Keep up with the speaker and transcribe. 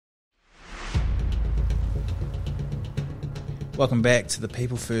Welcome back to the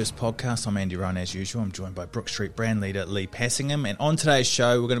People First podcast. I'm Andy Ryan as usual. I'm joined by Brook Street brand leader Lee Passingham. And on today's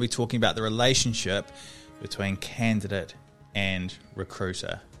show, we're going to be talking about the relationship between candidate and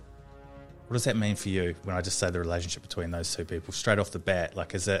recruiter. What does that mean for you when I just say the relationship between those two people straight off the bat?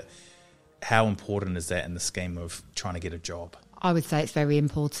 Like, how important is that in the scheme of trying to get a job? I would say it's very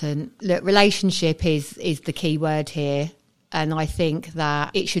important. Look, relationship is the key word here. And I think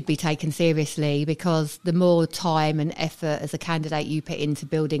that it should be taken seriously, because the more time and effort as a candidate you put into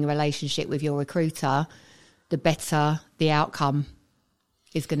building a relationship with your recruiter, the better the outcome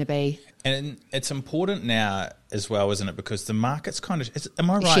is going to be. And it's important now as well, isn't it? Because the market's kind of, am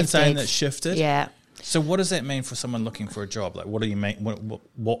I right in shifted. saying that it's shifted? Yeah. So what does that mean for someone looking for a job? Like, what do you mean?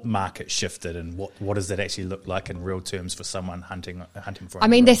 What market shifted, and what does that actually look like in real terms for someone hunting for? I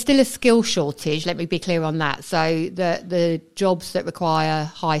mean, there's still a skill shortage. Let me be clear on that. So the jobs that require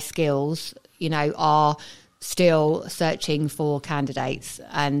high skills, are still searching for candidates,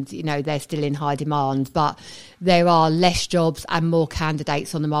 and they're still in high demand. But there are less jobs and more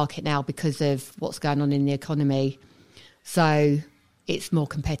candidates on the market now because of what's going on in the economy. So it's more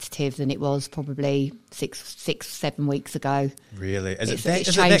competitive than it was probably 6-7 weeks ago. Really? It's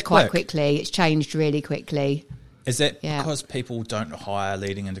changed quite quickly. It's changed really quickly. Is that because people don't hire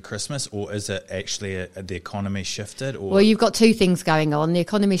leading into Christmas, or is it actually the economy shifted? Or? Well, you've got two things going on. The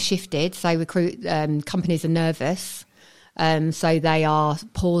economy's shifted, so companies are nervous. So they are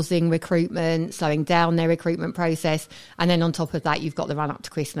pausing recruitment, slowing down their recruitment process. And then on top of that, you've got the run up to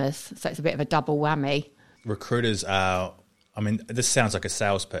Christmas. So it's a bit of a double whammy. Recruiters are, this sounds like a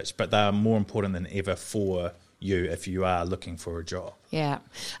sales pitch, but they are more important than ever for you if you are looking for a job. Yeah.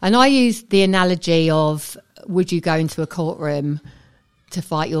 And I use the analogy of, would you go into a courtroom to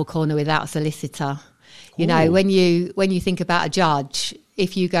fight your corner without a solicitor? Ooh. When you think about a judge,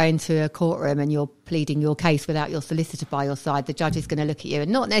 if you go into a courtroom and you're pleading your case without your solicitor by your side, the judge is going to look at you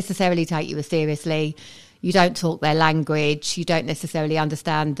and not necessarily take you as seriously. You don't talk their language. You don't necessarily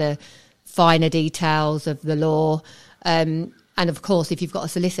understand the finer details of the law. And of course, if you've got a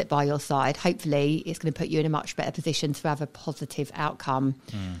solicitor by your side, hopefully it's going to put you in a much better position to have a positive outcome.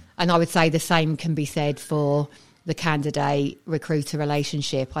 And I would say the same can be said for the candidate-recruiter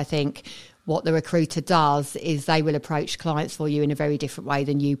relationship. I think what the recruiter does is they will approach clients for you in a very different way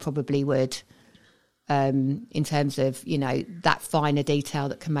than you probably would, in terms of, that finer detail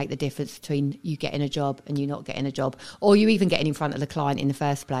that can make the difference between you getting a job and you not getting a job, or you even getting in front of the client in the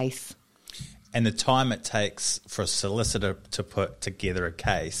first place. And the time it takes for a solicitor to put together a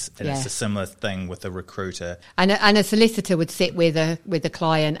case, and it's a similar thing with a recruiter. And a solicitor would sit with a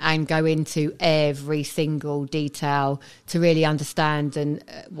client and go into every single detail to really understand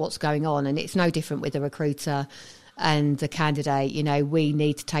what's going on. And it's no different with a recruiter and the candidate. We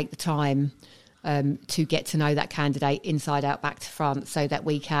need to take the time to get to know that candidate inside out, back to front, so that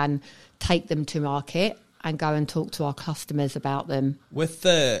we can take them to market and go and talk to our customers about them. With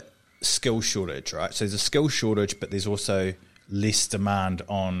the skill shortage, right? So there's a skill shortage, but there's also less demand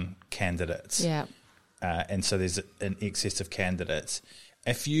on candidates. Yeah. And so there's an excess of candidates.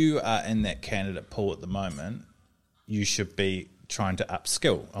 If you are in that candidate pool at the moment, you should be trying to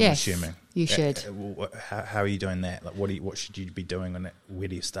upskill, I'm assuming. You should. How are you doing that? Like, what should you be doing on it? Where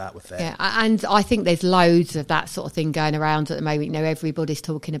do you start with that? Yeah, and I think there's loads of that sort of thing going around at the moment. Everybody's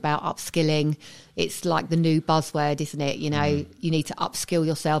talking about upskilling. It's like the new buzzword, isn't it? You need to upskill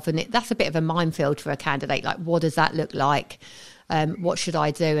yourself, and that's a bit of a minefield for a candidate. Like, what does that look like? What should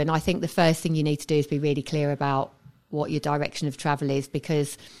I do? And I think the first thing you need to do is be really clear about what your direction of travel is,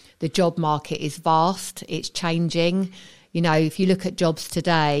 because the job market is vast. It's changing. If you look at jobs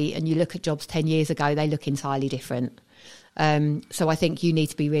today and you look at jobs 10 years ago, they look entirely different. So I think you need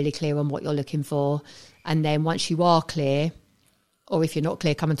to be really clear on what you're looking for. And then once you are clear, or if you're not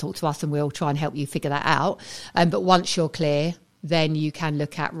clear, come and talk to us and we'll try and help you figure that out. But once you're clear, then you can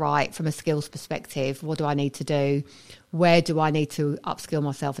look at, right, from a skills perspective, what do I need to do? Where do I need to upskill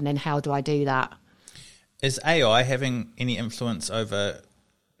myself? And then how do I do that? Is AI having any influence over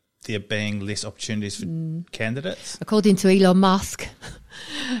there being less opportunities for candidates? According to Elon Musk,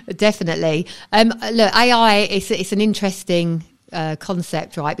 definitely. Look, AI, it's an interesting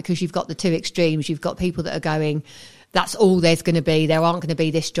concept, right? Because you've got the two extremes. You've got people that are going, that's all there's going to be. There aren't going to be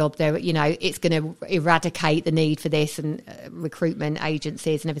this job. It's going to eradicate the need for this, and recruitment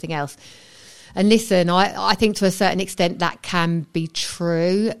agencies and everything else. And listen, I think to a certain extent that can be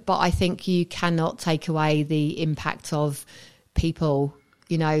true, but I think you cannot take away the impact of people,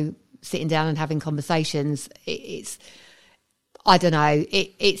 sitting down and having conversations. I don't know.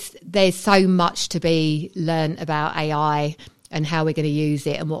 There's so much to be learned about AI and how we're going to use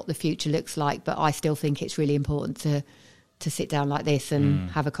it and what the future looks like. But I still think it's really important to to sit down like this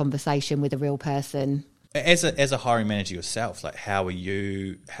and have a conversation with a real person. As a hiring manager yourself, like how are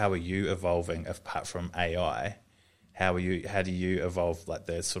you evolving apart from AI? How do you evolve, like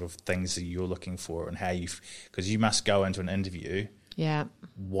the sort of things that you're looking for, and how because you must go into an interview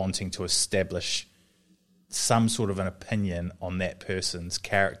wanting to establish some sort of an opinion on that person's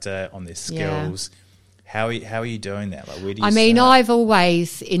character, on their skills. How are you doing that? Like, where do you start? I've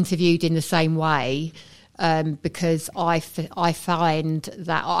always interviewed in the same way. Because I find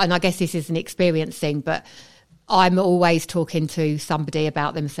that, and I guess this is an experience thing, but I'm always talking to somebody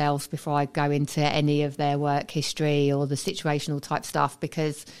about themselves before I go into any of their work history or the situational type stuff,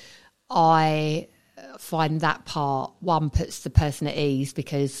 because I find that part, one, puts the person at ease,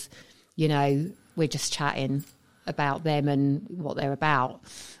 because, you know, we're just chatting about them and what they're about.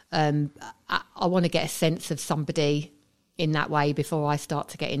 I want to get a sense of somebody in that way before I start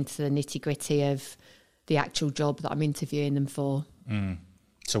to get into the nitty-gritty of the actual job that I'm interviewing them for.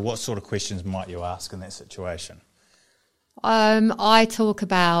 So what sort of questions might you ask in that situation? I talk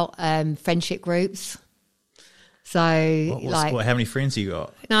about friendship groups. So, how many friends have you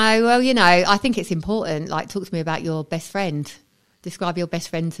got? No, well, you know, I think it's important. Like, talk to me about your best friend. Describe your best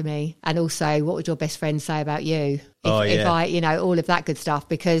friend to me. And also, what would your best friend say about you? If I, you know, all of that good stuff,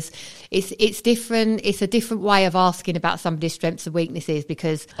 because it's different. It's a different way of asking about somebody's strengths and weaknesses,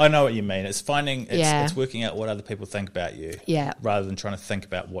 because I know what you mean. It's it's working out what other people think about you. Yeah. Rather than trying to think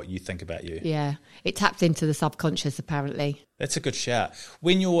about what you think about you. Yeah. It taps into the subconscious, apparently. That's a good shout.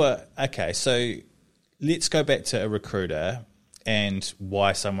 When so let's go back to a recruiter and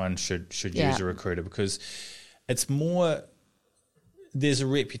why someone should use a recruiter, because it's more. There's a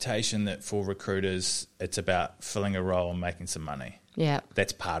reputation that for recruiters, it's about filling a role and making some money. Yeah.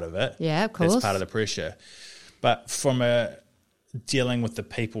 That's part of it. Yeah, of course. That's part of the pressure. But from a dealing with the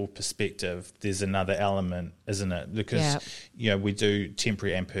people perspective, there's another element, isn't it? Because, you know, we do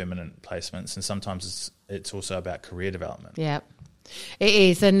temporary and permanent placements, and sometimes it's also about career development. Yeah. It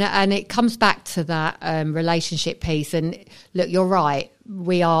is, and it comes back to that relationship piece. And look, you're right.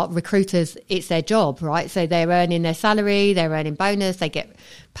 We are recruiters. It's their job, right? So they're earning their salary, they're earning bonus, they get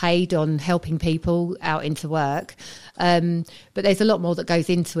paid on helping people out into work. But there's a lot more that goes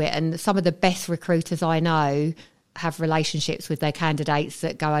into it. And some of the best recruiters I know have relationships with their candidates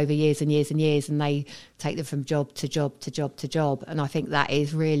that go over years and years and years, and they take them from job to job to job to job. And I think that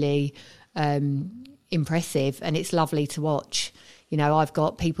is really impressive, and it's lovely to watch. You know, I've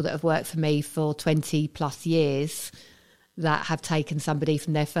got people that have worked for me for 20 plus years that have taken somebody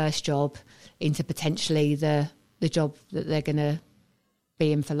from their first job into potentially the job that they're going to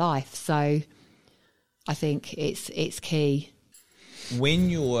be in for life. So I think it's key. When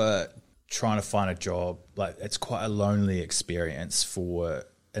you're trying to find a job, like, it's quite a lonely experience for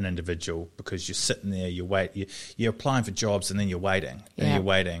an individual, because you're sitting there, you're applying for jobs, and then you're waiting and you're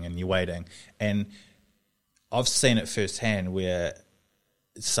waiting and you're waiting. And I've seen it firsthand where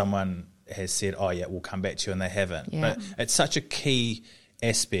someone has said, oh yeah, we'll come back to you, and they haven't. Yeah. But it's such a key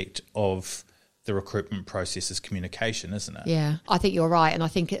aspect of the recruitment process is communication, isn't it? Yeah, I think you're right. And I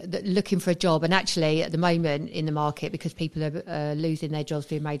think that looking for a job, and actually at the moment in the market, because people are losing their jobs,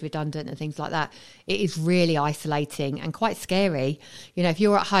 being made redundant and things like that, it is really isolating and quite scary. You know, if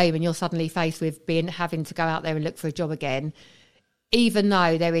you're at home and you're suddenly faced with having to go out there and look for a job again, even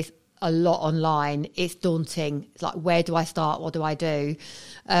though there is a lot online, it's daunting. It's like, where do I start? What do I do?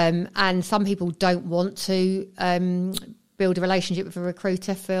 And some people don't want to build a relationship with a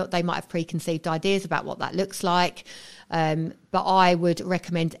recruiter. They might have preconceived ideas about what that looks like. But I would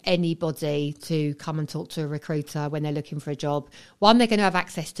recommend anybody to come and talk to a recruiter when they're looking for a job. One, they're going to have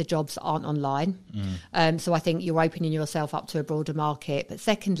access to jobs that aren't online. So I think you're opening yourself up to a broader market. But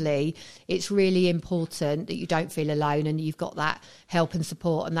secondly, it's really important that you don't feel alone, and you've got that help and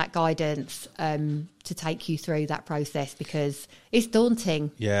support and that guidance to take you through that process, because it's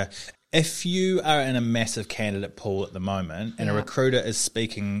daunting. Yeah. If you are in a massive candidate pool at the moment and a recruiter is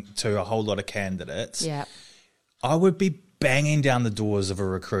speaking to a whole lot of candidates, I would be banging down the doors of a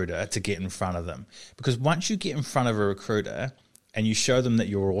recruiter to get in front of them. Because once you get in front of a recruiter and you show them that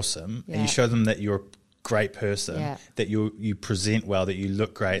you're awesome, and you show them that you're a great person, that you present well, that you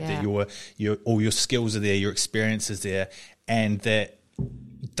look great, that all your skills are there, your experience is there, and that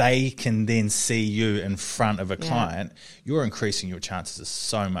they can then see you in front of a client, you're increasing your chances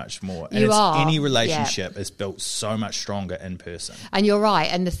so much more. And any relationship is built so much stronger in person. And you're right.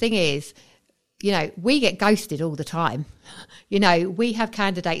 And the thing is, you know, we get ghosted all the time. You know, we have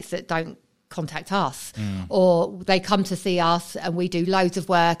candidates that don't contact us, or they come to see us and we do loads of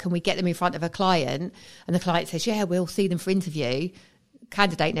work and we get them in front of a client, and the client says, yeah, we'll see them for interview.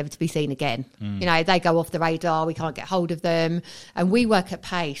 candidate never to be seen again. You know, they go off the radar, we can't get hold of them, and we work at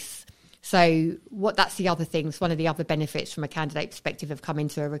pace. So that's the other thing. One of the other benefits from a candidate perspective of coming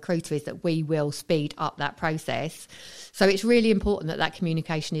to a recruiter is that we will speed up that process. So it's really important that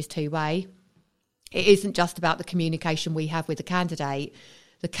communication is two-way. It isn't just about the communication we have with the candidate.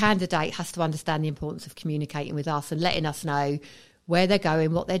 The candidate has to understand the importance of communicating with us and letting us know where they're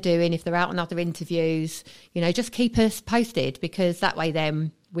going, what they're doing, if they're out on other interviews. You know, just keep us posted, because that way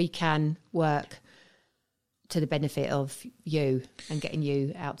then we can work to the benefit of you and getting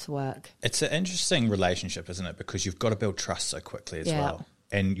you out to work. It's an interesting relationship, isn't it? Because you've got to build trust so quickly as well.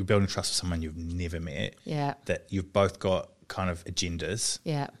 And you're building trust with someone you've never met. Yeah. That you've both got kind of agendas.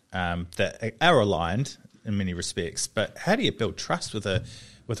 Yeah. That are aligned in many respects. But how do you build trust with a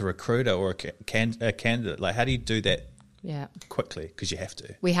recruiter or a candidate? Like, how do you do that? Yeah, quickly, because you have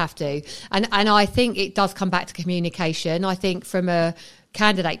to. We have to. And I think it does come back to communication. I think from a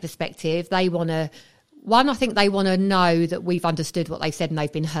candidate perspective, they want to know that we've understood what they've said and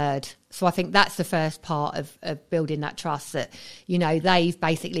they've been heard. So I think that's the first part of building that trust, that, you know, they've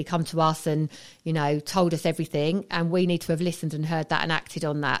basically come to us and, you know, told us everything, and we need to have listened and heard that and acted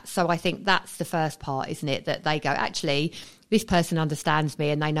on that. So I think that's the first part, isn't it? That they go, actually, this person understands me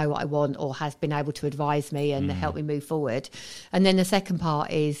and they know what I want, or has been able to advise me and help me move forward. And then the second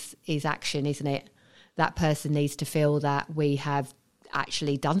part is action, isn't it? That person needs to feel that we have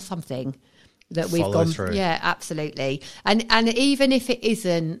actually done something, that we've gone through. Yeah, absolutely. And even if it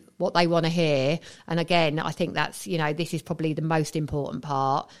isn't what they want to hear, and again, I think that's, you know, this is probably the most important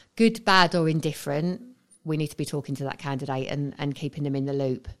part, good, bad or indifferent, we need to be talking to that candidate and keeping them in the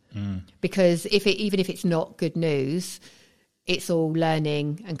loop. Because even if it's not good news, it's all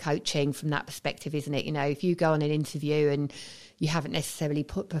learning and coaching from that perspective, isn't it? You know, if you go on an interview and you haven't necessarily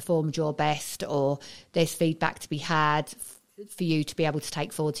performed your best, or there's feedback to be had for you to be able to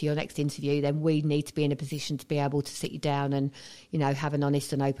take forward to your next interview, then we need to be in a position to be able to sit you down and, you know, have an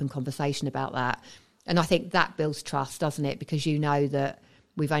honest and open conversation about that. And I think that builds trust, doesn't it? Because you know that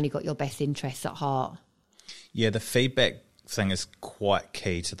we've only got your best interests at heart. Yeah, the feedback thing is quite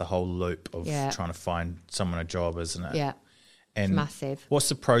key to the whole loop of trying to find someone a job, isn't it? Yeah. And it's massive. What's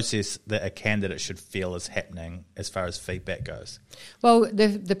the process that a candidate should feel is happening as far as feedback goes? Well,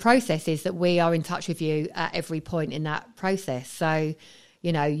 the process is that we are in touch with you at every point in that process. So,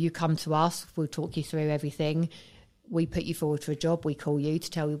 you know, you come to us, we'll talk you through everything. We put you forward for a job. We call you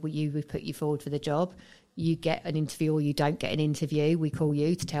to tell you we've put you forward for the job. You get an interview or you don't get an interview, we call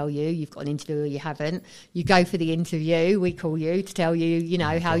you to tell you you've got an interview or you haven't. You go for the interview, we call you to tell you, you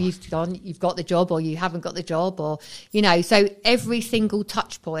know, how you've gone, you've got the job or you haven't got the job, or, you know, so every single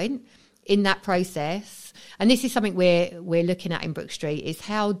touch point in that process, and this is something we're looking at in Brook Street, is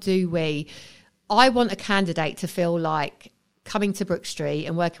how do I want a candidate to feel like coming to Brook Street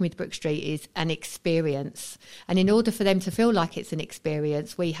and working with Brook Street is an experience. And in order for them to feel like it's an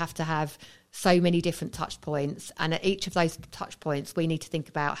experience, we have to have so many different touch points. And at each of those touch points, we need to think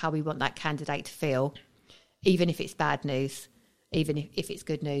about how we want that candidate to feel, even if it's bad news, even if it's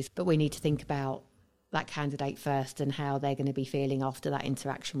good news. But we need to think about that candidate first and how they're going to be feeling after that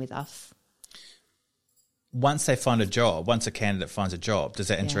interaction with us. Once they find a job, once a candidate finds a job, does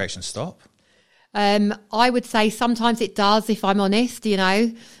that interaction stop? I would say sometimes it does, if I'm honest. You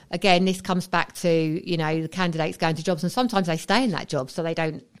know, again, this comes back to, you know, the candidates going to jobs, and sometimes they stay in that job, so they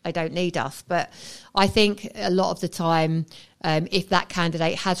don't need us. But I think a lot of the time, if that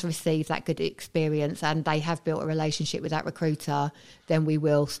candidate has received that good experience and they have built a relationship with that recruiter, then we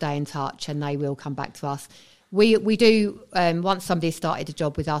will stay in touch and they will come back to us. We do, once somebody's started a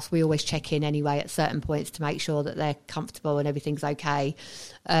job with us, we always check in anyway at certain points to make sure that they're comfortable and everything's okay.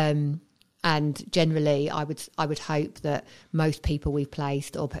 And generally, I would hope that most people we've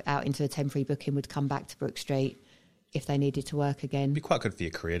placed or put out into a temporary booking would come back to Brook Street if they needed to work again. It'd be quite good for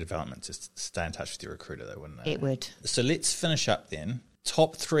your career development to stay in touch with your recruiter, though, wouldn't it? It would. So let's finish up then.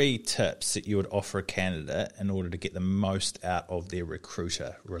 Top 3 tips that you would offer a candidate in order to get the most out of their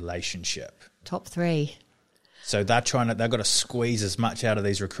recruiter relationship. Top 3. So they've got to squeeze as much out of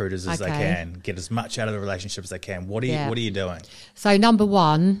these recruiters as they can, get as much out of the relationship as they can. What are you doing? So number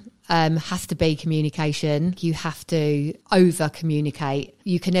 1 has to be communication. You have to over communicate.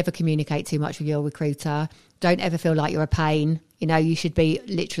 You can never communicate too much with your recruiter. Don't ever feel like you're a pain. You know, you should be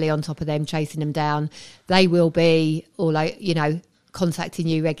literally on top of them, chasing them down. They will be contacting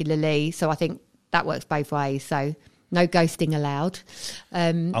you regularly. So I think that works both ways. So no ghosting allowed.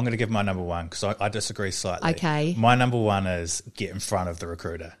 I'm going to give my number 1 because I disagree slightly. Okay. My number 1 is get in front of the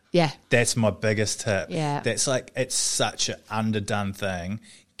recruiter. Yeah. That's my biggest tip. Yeah. That's it's such an underdone thing.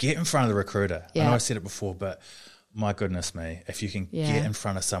 Get in front of the recruiter. Yeah. I know I said it before, but My goodness me. If you can get in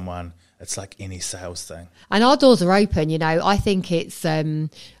front of someone, it's like any sales thing. And our doors are open, you know. I think it's, I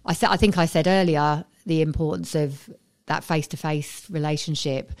think I said earlier, the importance of that face-to-face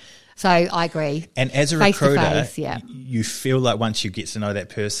relationship. So I agree. And as a recruiter, you feel like once you get to know that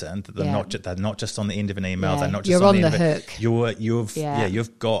person, that they're not just on the end of an email. They're not just you're on the hook.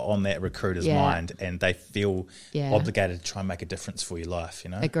 You've got on that recruiter's mind, and they feel obligated to try and make a difference for your life.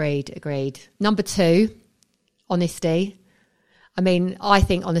 You know. Agreed. Number 2, honesty. I mean, I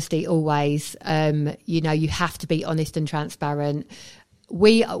think honesty always. You know, you have to be honest and transparent.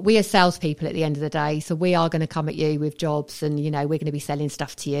 We are salespeople at the end of the day, so we are going to come at you with jobs, and you know we're going to be selling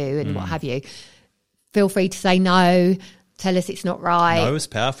stuff to you and what have you. Feel free to say no. Tell us it's not right. No is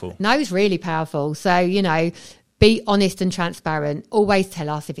powerful. No is really powerful. So you know, be honest and transparent. Always tell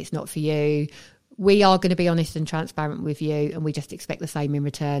us if it's not for you. We are going to be honest and transparent with you, and we just expect the same in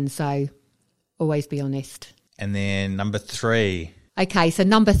return. So always be honest. And then number 3. Okay, so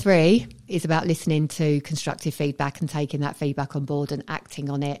number 3 is about listening to constructive feedback and taking that feedback on board and acting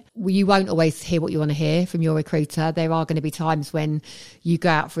on it. You won't always hear what you want to hear from your recruiter. There are going to be times when you go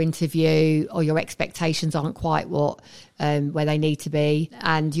out for interview or your expectations aren't quite where they need to be,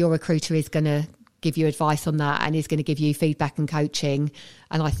 and your recruiter is going to give you advice on that and is going to give you feedback and coaching.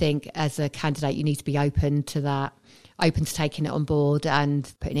 And I think as a candidate, you need to be open to that. Open to taking it on board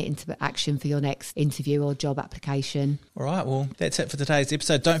and putting it into action for your next interview or job application. All right, well, that's it for today's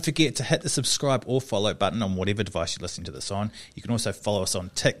episode. Don't forget to hit the subscribe or follow button on whatever device you're listening to this on. You can also follow us on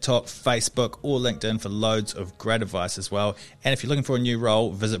TikTok, Facebook, or LinkedIn for loads of great advice as well. And if you're looking for a new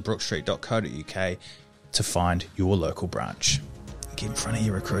role, visit brookstreet.co.uk to find your local branch. Get in front of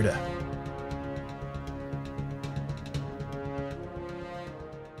your recruiter.